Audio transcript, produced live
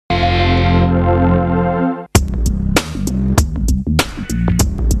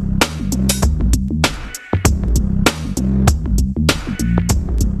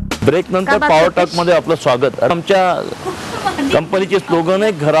Break नंतर power talk मध्ये आपलं स्वागत। आमच्या कंपनीचे स्लोगन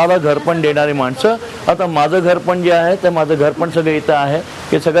आहे घराला घर पण देणारी माणसं। आता माझं घर पण जे आहे ते माझं घर पण सगळं इथं आहे,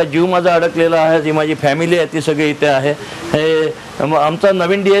 की सगळा जीव माझा अडकलेला आहे, जी माझी फॅमिली आहे ती सगळी इथे आहे। हे आमचा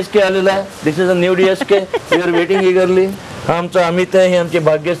नवीन DSK आलेला आहे, दिस is a new DSK, we R waiting eagerly. हा आमचा अमित आहे, हे आमची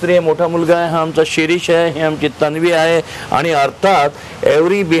भाग्यश्री आहे, मोठा मुलगा आहे। हा आमचा शिरीष आहे, हे आमची तन्वी आहे। आणि अर्थात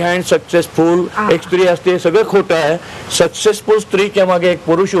एव्हरी बिहाइंड सक्सेसफुल एक स्त्री असते, सगळं खोटं आहे। सक्सेसफुल स्त्रीच्या मागे एक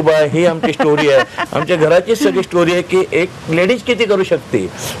पुरुष उभा आहे, ही आमची स्टोरी आहे। आमच्या घराची सगळी स्टोरी आहे की एक लेडीज किती करू शकते।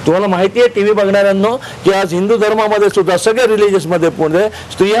 तुम्हाला माहिती आहे टीव्ही बघणाऱ्यांना की आज हिंदू धर्मामध्ये सुद्धा सगळ्या रिलीजियस मध्ये पुढे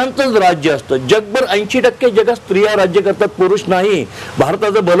स्त्रियांचंच राज्य असतं। जगभर 80% जगात स्त्रिया राज्य करतात, पुरुष नाही।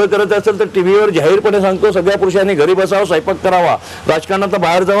 भारताचं भलं करत असेल तर टीव्हीवर जाहीरपणे सांगतो सगळ्या पुरुषांनी घरी बसावं, स्वयंपाक करावा, राजकारणात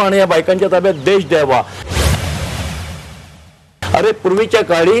बाहेर जावं आणि या बायकांच्या ताब्यात देश द्यावा। अरे पूर्वीच्या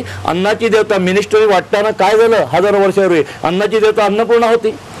काळी अन्नाची देवता मिनिस्ट्री वाटताना काय झालं, हजारो वर्षापूर्वी अन्नाची देवता अन्नपूर्णा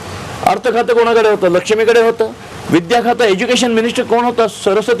होती। अर्थ खातं कोणाकडे होतं, लक्ष्मीकडे होतं। विद्या खातं एज्युकेशन मिनिस्टर कोण होतं,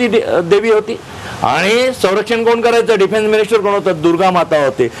 सरस्वती देवी होती। आणि संरक्षण कोण करायचं, डिफेन्स मिनिस्टर कोण होतं, दुर्गा माता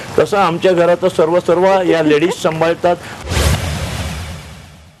होती। तसं आमच्या घरात सर्व या लेडीज सांभाळतात।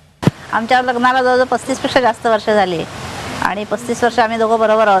 आमच्या लग्नाला जवळजवळ 35 पेक्षा जास्त वर्ष झाली आणि 35 वर्ष आम्ही दोघं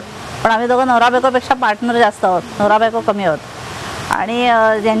बरोबर आहोत, पण आम्ही दोघं नवरा बायकोपेक्षा पार्टनर जास्त आहोत, नवरा बायको कमी आहोत। आणि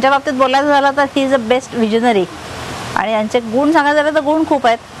ज्यांच्या बाबतीत बोलायचं झालं तर he is a best visionary. आणि यांचे गुण सांगायचे झाले तर गुण खूप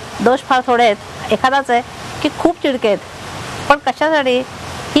आहेत, दोष फार थोडे आहेत। एखादाच आहे की खूप चिडके आहेत, पण कशासाठी,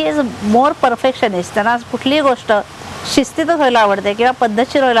 ही इज मोर परफेक्शनिस्ट। त्यांना कुठलीही गोष्ट शिस्तीतच व्हायला आवडते किंवा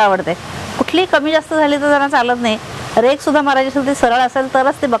पद्धतशीर व्हायला आवडते। कुठलीही कमी जास्त झाली तर त्यांना चालत नाही। रेख सुद्धा मारायची असेल ती सरळ असेल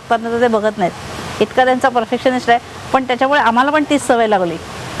तरच ते बघतात, नाही तर ते बघत नाहीत। इतका त्यांचा परफेक्शनिस्ट आहे, पण त्याच्यामुळे आम्हाला पण तीच सवय लागली।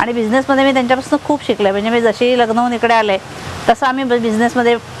 आणि बिझनेसमध्ये मी त्यांच्यापासून खूप शिकले। म्हणजे मी जशी लग्न होऊन इकडे आले तसं आम्ही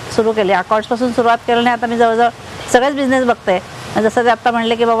बिझनेसमध्ये सुरू केले। अकाउंट्सपासून सुरुवात केली आणि आता मी जवळजवळ सगळेच बिझनेस बघते। जसं ते आत्ता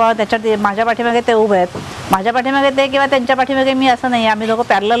म्हणले की बाबा त्याच्यात माझ्या पाठीमागे ते उभे आहेत, माझ्या पाठीमागे ते किंवा त्यांच्या पाठीमागे मी, असं नाही। आम्ही दोघं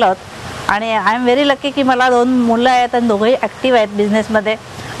पॅरलल आहोत आणि आय एम व्हेरी लकी की मला 2 मुलं आहेत आणि दोघंही ॲक्टिव्ह आहेत बिझनेसमध्ये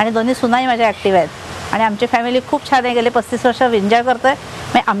आणि दोन्ही सुनाही माझ्या ॲक्टिव्ह आहेत। आणि आमची फॅमिली खूप छान आहे, गेले 35 वर्ष एन्जॉय करतोय।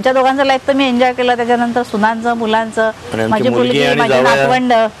 म्हणजे आमच्या दोघांचं लाईफ तर मी एन्जॉय केलं, त्याच्यानंतर सुनांचं, मुलांचं, माझी मुलगी, माझी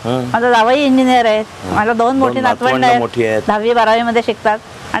नातवंड, माझा जावई इंजिनियर आहे, माझ्या 2 मोठी नातवंड आहेत, 10वी 12वी मध्ये शिकतात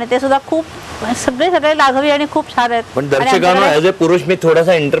आणि ते सुद्धा खूप सगळे लाघवी आणि खूप छान आहेत। पण दर्शकांना ॲज अ पुरुष मी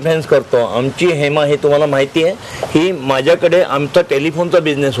थोडासा इंटरफेरन्स करतो। आमची हेमा हे तुम्हाला माहिती आहे, ही माझ्याकडे आमचा टेलिफोनचा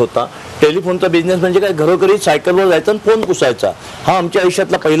बिझनेस होता। टेलिफोनचा बिझनेस म्हणजे काय, घरोघरी सायकलवर जायचं आणि फोन पुसायचा। हा आमच्या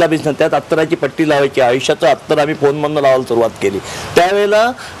आयुष्यातला पहिला बिझनेस। त्यात अत्तराची पट्टी लावायची, आयुष्याचं अत्तर आम्ही फोनमधून लावायला सुरुवात केली। त्यावेळेला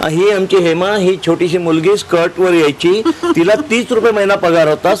ही आमची हेमा, ही छोटीशी मुलगी स्कर्टवर यायची, तिला 30 रुपये महिना पगार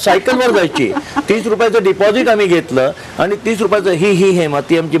होता, सायकलवर जायची। 30 रुपयाचं डिपॉझिट आम्ही घेतलं आणि 30 रुपयाचं ही हेमा,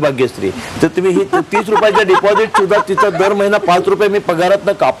 ती आमची भाग्यश्री। तर तुम्ही ही 30 रुपयाचं डिपॉझिट सुद्धा तिचा दर महिना 5 रुपये मी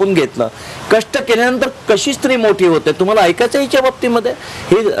पगारातनं कापून घेतलं। कष्ट केल्यानंतर कशी स्त्री मोठी होते तुम्हाला ऐकायचं हिच्या बाबतीमध्ये।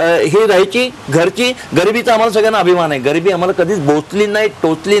 ही राहायची घरची गरिबीचा आम्हाला सगळ्यांना अभिमान आहे। गरिबी आम्हाला कधीच बोचली नाही,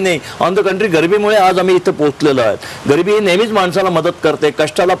 टोचली नाही। ऑन द कंट्री गरिबीमुळे आज आम्ही इथं पोहोचलेलो आहोत। गरिबी ही नेहमीच माणसाला मदत करते,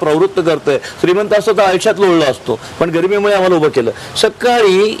 कष्टाला प्रवृत्त करते। श्रीमंत असतो तर आयुष्यात लोळला असतो, पण गरिबीमुळे आम्हाला उभं केलं।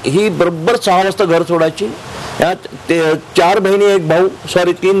 सकाळी ही बरोबर 6 वाजता घर सोडायची। यात 4 बहिणी 1 भाऊ,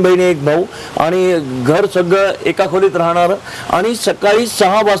 3 बहिणी 1 भाऊ आणि घर सगळं एका खोलीत राहणार। आणि सकाळी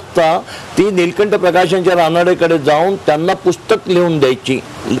 6 वाजता ती नीलकंठ प्रकाशनच्या रानाडेकडे जाऊन त्यांना पुस्तक लिहून द्यायची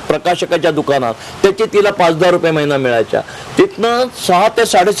प्रकाशकाच्या दुकानात, त्याचे तिला 5-10 रुपये महिना मिळायचा। तिथनं 6 ते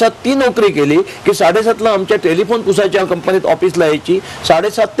 7:30 ती नोकरी केली की 7:30ला आमच्या टेलिफोन पुसायच्या कंपनीत ऑफिसला यायची।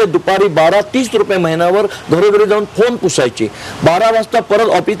 7:30 ते दुपारी 12-30 रुपये महिन्यावर घरोघरी जाऊन फोन पुसायची। 12 वाजता परत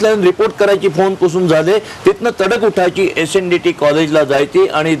ऑफिसला येऊन रिपोर्ट करायची, फोन पुसून झाले। तिथनं तडक उठायची, SNDT कॉलेजला जायची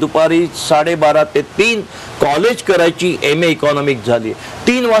आणि दुपारी 12:30 ते 3 कॉलेज करायची। MA इकॉनॉमिक्स झाली।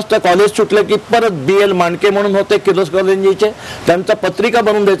 3 वाजता कॉलेज सुटलं की परत BL मांडके म्हणून होते किर्लोस्कर इंजिनचे, त्यांचा पत्रिका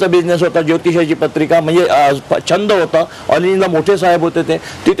बनवून द्यायचा बिझनेस होता, ज्योतिषाची पत्रिका, म्हणजे छंद होता। ऑल इंडियाला मोठे साहेब होते ते,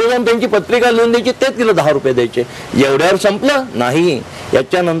 तिथे जाऊन त्यांची पत्रिका लिहून द्यायची, ते तिला 10 रुपये द्यायचे। एवढ्यावर संपलं नाही।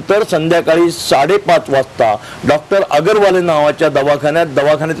 याच्यानंतर संध्याकाळी 5:30 वाजता डॉक्टर अगरवाले नावाच्या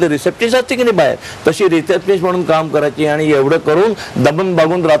दवाखान्यातले रिसेप्शनिस्ट असते की नाही बाहेर, तशी रिसेप्शनिस्ट म्हणून काम करायची। आणि एवढं करून दबून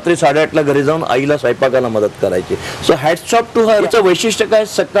बागून रात्री 8:30ला घरी जाऊन आईला स्वयंपाकाला मदत करायची। So hats off to her. याचं वैशिष्ट्य काय,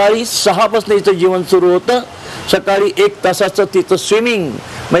 सकाळी 6 पासून हिचं जीवन सुरू होतं। सकाळी 1 तासाचं तिचं स्विमिंग,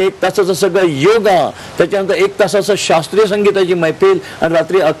 मग 1 तासाचं सगळं योगा, त्याच्यानंतर 1 तासाचं शास्त्रीय संगीताची मैफिल आणि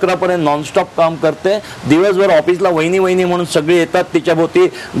रात्री 11 पर्यंत नॉनस्टॉप काम करते। दिवसभर ऑफिसला वहिनी म्हणून सगळे येतात, तिच्या भोवती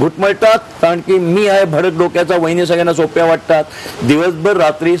घुटमळतात, कारण की मी आहे भडक डोक्याचा, वहिनी सगळ्यांना सोप्या वाटतात। दिवसभर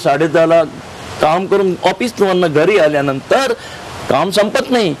रात्री 10:30ला काम करून ऑफिस घरी आल्यानंतर काम संपत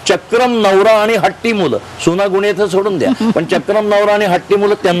नाही. चक्रम नवरा आणि हट्टी मुलं, सुना गुन्हेचं सोडून द्या, पण चक्रम नवरा आणि हट्टी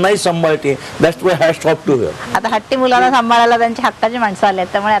मुलं त्यांनाही सांभाळते. That's why has stop to here. आता हट्टी मुलांना सांभाळायला त्यांची हक्काची माणसं आली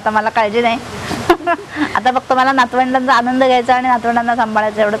आहेत, त्यामुळे आता मला काळजी नाही. आता फक्त मला नातवंडांचा आनंद घ्यायचा आणि नातवंडांना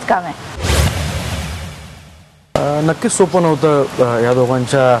सांभाळायचं एवढंच काम आहे. नक्कीच सोपं नव्हतं या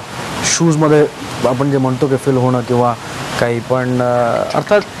दोघांच्या शूजमध्ये आपण जे म्हणतो की फील होणं किंवा काही, पण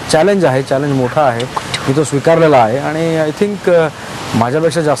अर्थात चॅलेंज आहे, चॅलेंज मोठा आहे, मी तो स्वीकारलेला आहे. आणि आय थिंक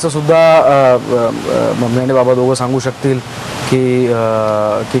माझ्यापेक्षा जास्तसुद्धा मम्मी आणि बाबा दोघं सांगू शकतील की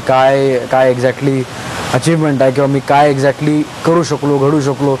काय काय एक्झॅक्टली अचीवमेंट आहे किंवा मी काय एक्झॅक्टली करू शकलो, घडू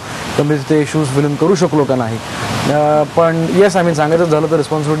शकलो, तर मी ते शूज फिल इन करू शकलो का नाही. पण येस, आय मीन सांगायचं झालं तर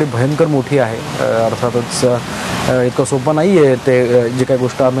रिस्पॉन्सिबिलिटी भयंकर मोठी आहे. अर्थातच इतकं सोपं नाही आहे ते जे काही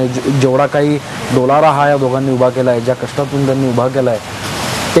गोष्ट आम्ही जेवढा काही डोलारा हा या दोघांनी उभा केला आहे, ज्या कष्टातून त्यांनी उभा केला आहे,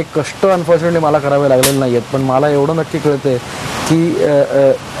 ते कष्ट अनफॉर्च्युनेटली मला करावे लागलेले नाही आहेत. पण मला एवढं नक्की कळतं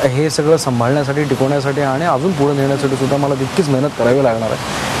की हे सगळं सांभाळण्यासाठी, टिकवण्यासाठी आणि अजून पुढे नेण्यासाठी सुद्धा मला तितकीच मेहनत करावी लागणार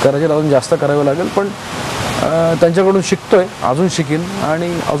आहे. कदाचित अजून जास्त करावी लागेल, पण त्यांच्याकडून शिकतोय, अजून शिकीन आणि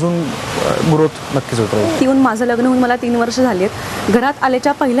अजून ग्रोथ नक्कीच होत राहील. येऊन माझं लग्न होऊन मला 3 वर्ष झाली आहेत. घरात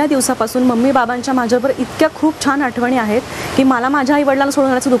आल्याच्या पहिल्या दिवसापासून मम्मी बाबांच्या माझ्याबरोबर इतक्या खूप छान आठवणी आहेत की मला माझ्या आईवडिलांना सोडून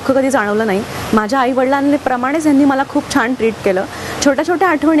जाण्याचं दुःख कधी जाणवलं नाही. माझ्या आईवडिलांप्रमाणेच यांनी मला खूप छान ट्रीट केलं. छोट्या छोट्या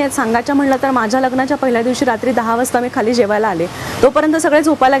आठवणी आहेत. सांगायच्या म्हटलं तर माझ्या लग्नाच्या पहिल्या दिवशी रात्री 10 वाजता मी खाली जेवायला आले. तोपर्यंत सगळे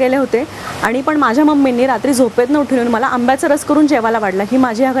झोपायला गेले होते आणि पण माझ्या मम्मींनी रात्री झोपेतनं उठून येऊन मला आंब्याचा रस करून जेवायला वाढला. ही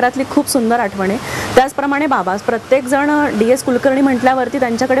माझी या घरातली खूप सुंदर आठवण आहे. त्याचप्रमाणे बाबा, प्रत्येकजण DS कुलकर्णी म्हटल्यावरती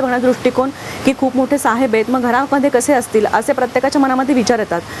त्यांच्याकडे बघण्याचा दृष्टिकोन की खूप मोठे साहेब आहेत, मग घरामध्ये कसे असतील असे प्रत्येकाच्या मनामध्ये विचार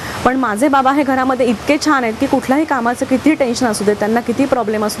येतात. पण माझे बाबा हे घरामध्ये इतके छान आहेत की कुठल्याही कामाचं किती टेन्शन असू देत, त्यांना किती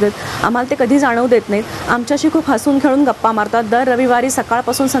प्रॉब्लेम असू देत, आम्हाला ते कधी जाणवू देत नाहीत. आमच्याशी खूप हसून खेळून गप्पा मारतात. दर रविवारी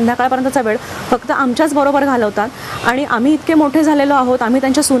सकाळपासून संध्याकाळपर्यंतचा वेळ फक्त आमच्याच बरोबर घालवतात. आणि आम्ही इतके मोठे झालेलो आहोत, आम्ही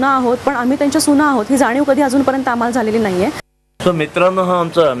त्यांच्या सुना आहोत, पण आम्ही त्यांच्या सुना आहोत ही जाणीव कधी अजूनपर्यंत आम्हाला झालेली नाही आहे. सो मित्रांनो, हा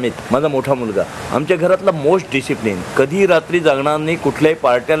आमचा अमित, माझा मोठा मुलगा, आमच्या घरातला मोस्ट डिसिप्लिन, कधी रात्री जागणार नाही, कुठल्याही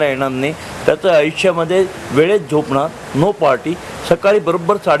पार्ट्याला येणार नाही, त्याचं आयुष्यामध्ये वेळेत झोपणार, नो पार्टी, सकाळी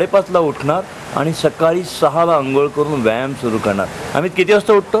बरोबर 5:30ला उठणार आणि सकाळी 6ला अंघोळ करून व्यायाम सुरू करणार. अमित किती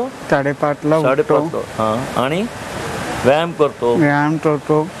वाजता उठतो? 5:30ला 5:30. हां, आणि व्यायाम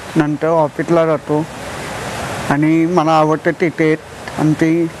करतो, नंतर ऑफिसला जातो आणि मला आवडतं क्रिकेट आणि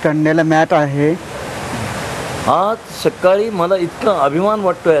ती संडेला मॅच आहे. आज सकाळी मला इतका अभिमान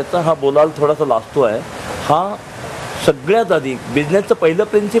वाटतो याचा, हा बोलायला थोडासा लाजतो आहे. हा सगळ्यात आधी बिझनेसचं पहिलं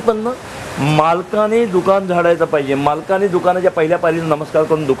प्रिन्सिपल ना, मालकाने दुकान झाडायचं पाहिजे, मालकाने दुकानाच्या पहिल्या पायरीला नमस्कार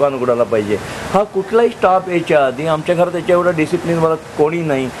करून दुकान उघडायला पाहिजे. हा कुठलाही स्टाफ यायच्या आधी, आमच्या घरात याच्या एवढं डिसिप्लिन मला कोणी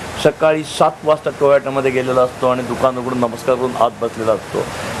नाही. सकाळी 7 वाजता टोयोटामध्ये गेलेला असतो आणि दुकान उघडून नमस्कार करून आत बसलेला असतो.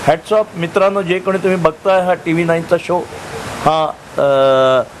 हॅट्स ऑफ मित्रांनो, जे कोणी तुम्ही बघताय हा TV 9चा शो,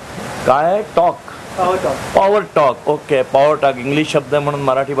 हा काय talk, power talk, okay, power talk English शब्द आहे म्हणून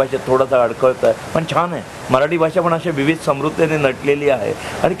मराठी भाषेत थोडासा अडखळत आहे, पण छान आहे. मराठी भाषा पण अशी विविध समृद्धीने नटलेली आहे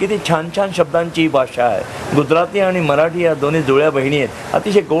आणि किती छान छान शब्दांची ही भाषा आहे. गुजराती आणि मराठी या दोन्ही जुळ्या बहिणी आहेत.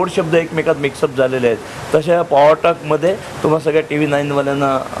 अतिशय गोड शब्द एकमेकात मिक्सअप झालेले आहेत. तशा या पॉवर टॉकमध्ये तुम्हाला सगळ्या TV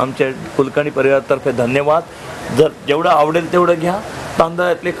 9वाल्यांना आमच्या कुलकर्णी परिवारातर्फे धन्यवाद. जर जेवढं आवडेल तेवढं घ्या.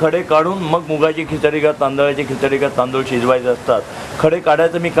 तांदळातले खडे काढून मग मुगाची खिचडी का तांदळाची खिचडी का तांदूळ शिजवायचे असतात. खडे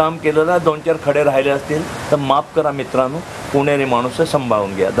काढायचं मी काम केलं ना, 2-4 खडे राहिले असतील तर माफ करा मित्रांनो, पुणेरी माणूस आहे,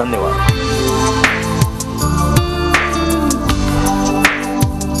 सांभाळून घ्या. धन्यवाद.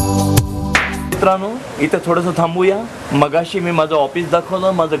 मित्रांनो, इथं थोडंसं थांबूया. मगाशी मी माझं ऑफिस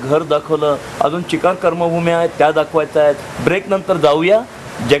दाखवलं, माझं घर दाखवलं, अजून चिकार कर्मभूमी आहेत त्या दाखवायच्या आहेत. ब्रेक नंतर जाऊया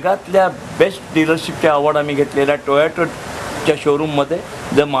जगातल्या बेस्ट डीलरशिपचे अवॉर्ड आम्ही घेतलेल्या टोयोटाच्या शोरूममध्ये.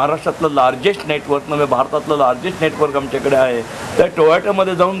 जर महाराष्ट्रातलं लार्जेस्ट नेटवर्क नव्हे, भारतातलं लार्जेस्ट नेटवर्क आमच्याकडे आहे, त्या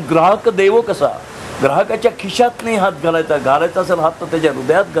टोयोटामध्ये जाऊन ग्राहक देव कसा, ग्राहकाच्या खिशात नाही हात घालायचा असेल हात तर त्याच्या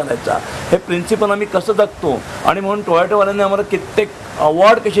हृदयात घालायचा, हे प्रिन्सिपल आम्ही कसं जगतो. आणि म्हणून टोयोटावाल्यांनी आम्हाला कित्येक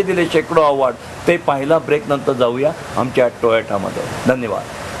अवॉर्ड कसे दिले, शेकडो अवॉर्ड, ते पाहिला. ब्रेक नंतर जाऊया आमच्या टोयोटामध्ये.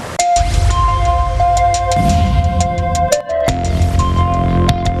 धन्यवाद.